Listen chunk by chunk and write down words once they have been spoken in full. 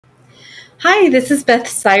Hi, this is Beth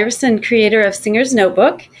Syverson, creator of Singer's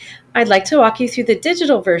Notebook. I'd like to walk you through the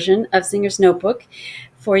digital version of Singer's Notebook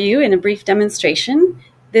for you in a brief demonstration.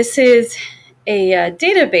 This is a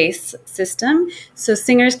database system, so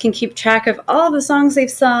singers can keep track of all the songs they've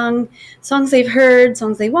sung, songs they've heard,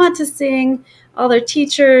 songs they want to sing, all their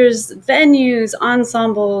teachers, venues,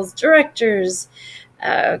 ensembles, directors,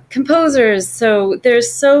 composers. So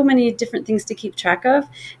there's so many different things to keep track of.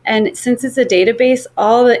 And since it's a database,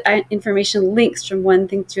 all the information links from one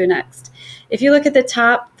thing to the next. If you look at the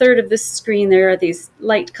top third of the screen, there are these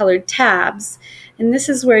light colored tabs. And this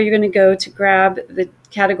is where you're going to go to grab the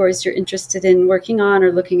categories you're interested in working on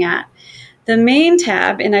or looking at. The main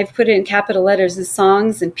tab, and I've put it in capital letters, is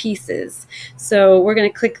songs and pieces. So we're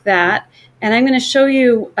going to click that. And I'm going to show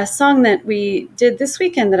you a song that we did this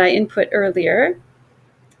weekend that I input earlier.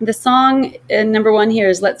 The song number one here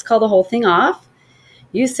is Let's Call the Whole Thing Off.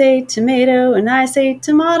 You say tomato and I say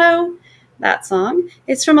tomato. That song.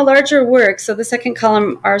 It's from a larger work. So the second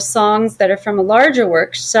column are songs that are from a larger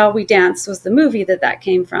work. Shall We Dance was the movie that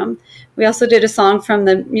came from. We also did a song from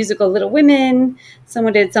the musical Little Women.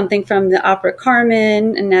 Someone did something from the opera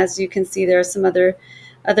Carmen. And as you can see, there are some other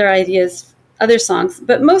ideas, other songs.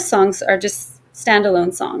 But most songs are just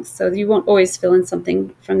standalone songs. So you won't always fill in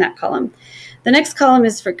something from that column. The next column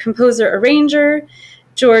is for composer arranger.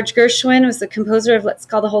 George Gershwin was the composer of Let's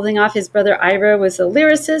Call the Whole Thing Off. His brother Ira was a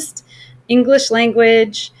lyricist. English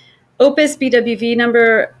language. Opus BWV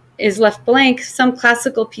number is left blank. Some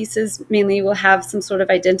classical pieces mainly will have some sort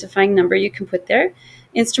of identifying number you can put there.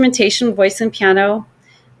 Instrumentation, voice and piano.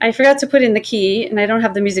 I forgot to put in the key, and I don't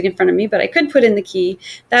have the music in front of me, but I could put in the key.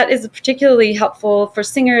 That is particularly helpful for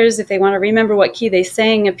singers if they want to remember what key they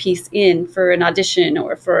sang a piece in for an audition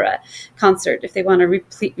or for a concert, if they want to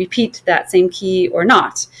repeat that same key or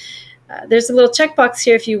not. There's a little checkbox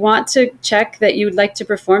here if you want to check that you would like to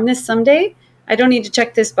perform this someday. I don't need to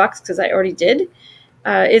check this box because I already did.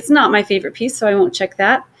 It's not my favorite piece, so I won't check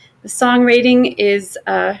that. The song rating is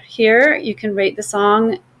here. You can rate the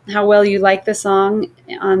song, how well you like the song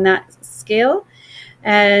on that scale.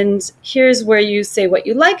 And here's where you say what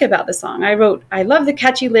you like about the song. I wrote, I love the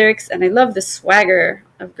catchy lyrics and I love the swagger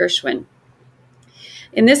of Gershwin.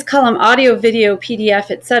 In this column, audio, video, PDF,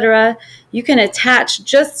 etc., you can attach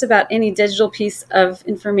just about any digital piece of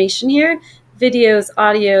information here. Videos,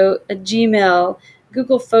 audio, a Gmail,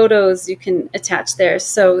 Google Photos you can attach there.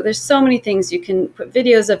 So there's so many things. You can put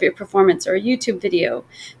videos of your performance or a YouTube video,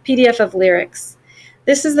 PDF of lyrics.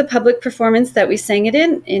 This is the public performance that we sang it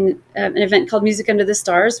in an event called Music Under the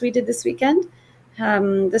Stars we did this weekend.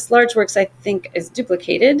 This large works, I think, is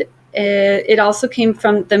duplicated. It also came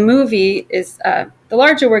from the movie. The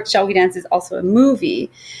larger work, Shall We Dance, is also a movie.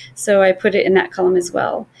 So I put it in that column as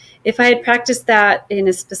well. If I had practiced that in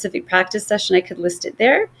a specific practice session, I could list it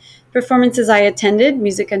there. Performances I attended,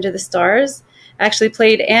 Music Under the Stars. I actually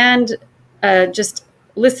played and just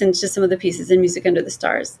listened to some of the pieces in Music Under the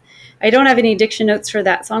Stars. I don't have any diction notes for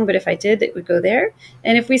that song, but if I did, it would go there.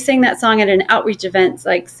 And if we sang that song at an outreach event,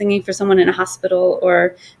 like singing for someone in a hospital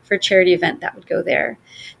or for a charity event, that would go there.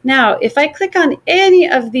 Now, if I click on any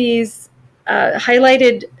of these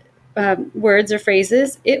highlighted words or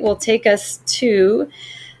phrases, it will take us to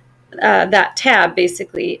that tab,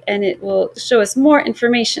 basically, and it will show us more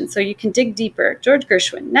information. So you can dig deeper. George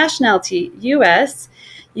Gershwin, nationality, U.S.,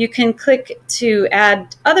 You can click to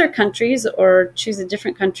add other countries or choose a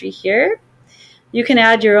different country here. You can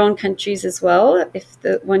add your own countries as well if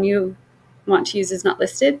the one you want to use is not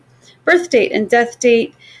listed. Birth date and death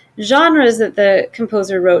date. Genres that the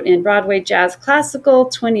composer wrote in: Broadway, jazz, classical.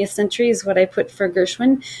 20th century is what I put for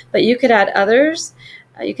Gershwin, but you could add others.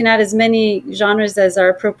 You can add as many genres as are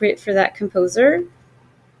appropriate for that composer.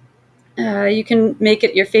 You can make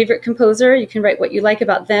it your favorite composer. You can write what you like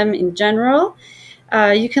about them in general.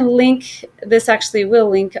 You can link, this actually will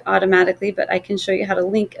link automatically, but I can show you how to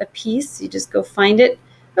link a piece. You just go find it.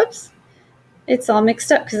 Oops, it's all mixed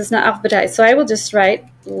up because it's not alphabetized. So I will just write,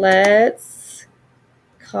 let's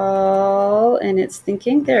call, and it's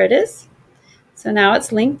thinking, there it is. So now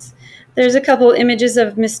it's linked. There's a couple images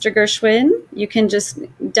of Mr. Gershwin. You can just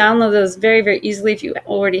download those very, very easily if you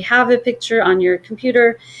already have a picture on your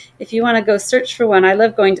computer. If you want to go search for one, I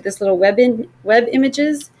love going to this little web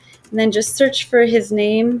images, and then just search for his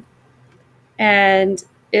name, and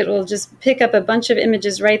it will just pick up a bunch of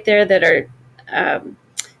images right there that are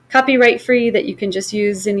copyright free that you can just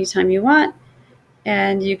use anytime you want.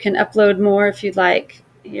 And you can upload more if you'd like.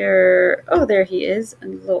 Here, oh, there he is, a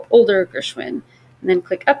little older Gershwin. And then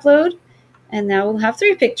click upload, and now we'll have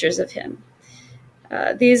 3 pictures of him.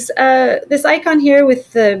 This icon here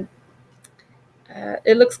with the,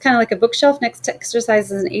 it looks kind of like a bookshelf next to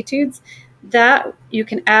exercises and etudes. that you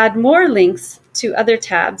can add more links to other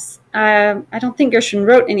tabs. I don't think Gershwin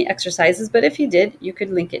wrote any exercises, but if he did, you could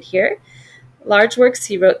link it here. Large works,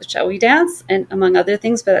 he wrote Shall We Dance, and among other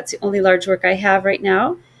things, but that's the only large work I have right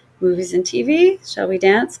now. Movies and TV, Shall We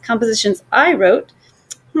Dance. Compositions I wrote.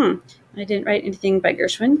 I didn't write anything by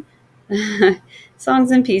Gershwin.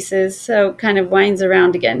 Songs and Pieces, so kind of winds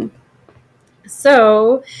around again.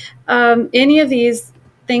 So any of these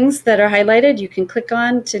things that are highlighted, you can click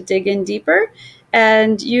on to dig in deeper.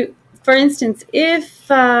 And you, for instance,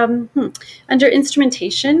 if under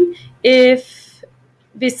instrumentation, if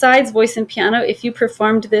besides voice and piano, if you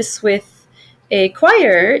performed this with a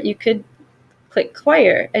choir, you could click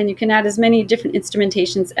choir, and you can add as many different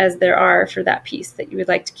instrumentations as there are for that piece that you would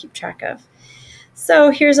like to keep track of. So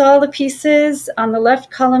here's all the pieces. On the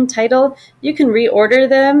left column, title, you can reorder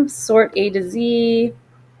them, sort A to Z.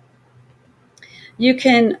 You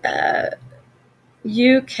can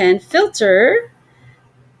filter.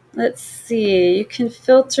 Let's see. You can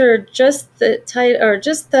filter just the title or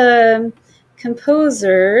just the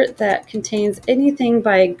composer that contains anything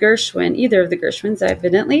by Gershwin, either of the Gershwins,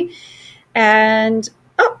 evidently. And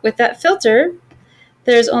with that filter,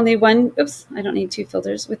 there's only one, oops, I don't need two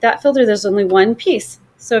filters. With that filter, there's only one piece.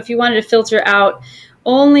 So if you wanted to filter out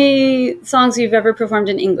only songs you've ever performed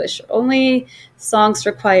in English, only songs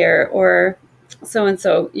for choir, or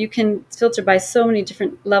so-and-so, you can filter by so many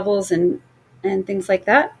different levels and things like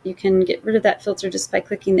that. You can get rid of that filter just by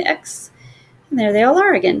clicking the X, and there they all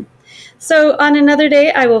are again. So on another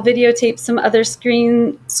day, I will videotape some other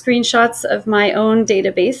screenshots of my own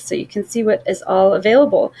database so you can see what is all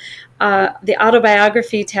available. The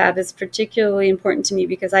autobiography tab is particularly important to me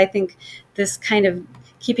because I think this kind of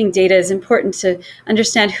keeping data is important to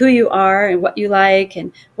understand who you are and what you like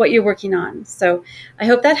and what you're working on. So I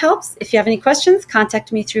hope that helps. If you have any questions,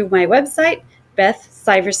 contact me through my website,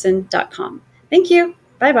 bethsyverson.com. Thank you.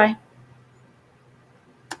 Bye-bye.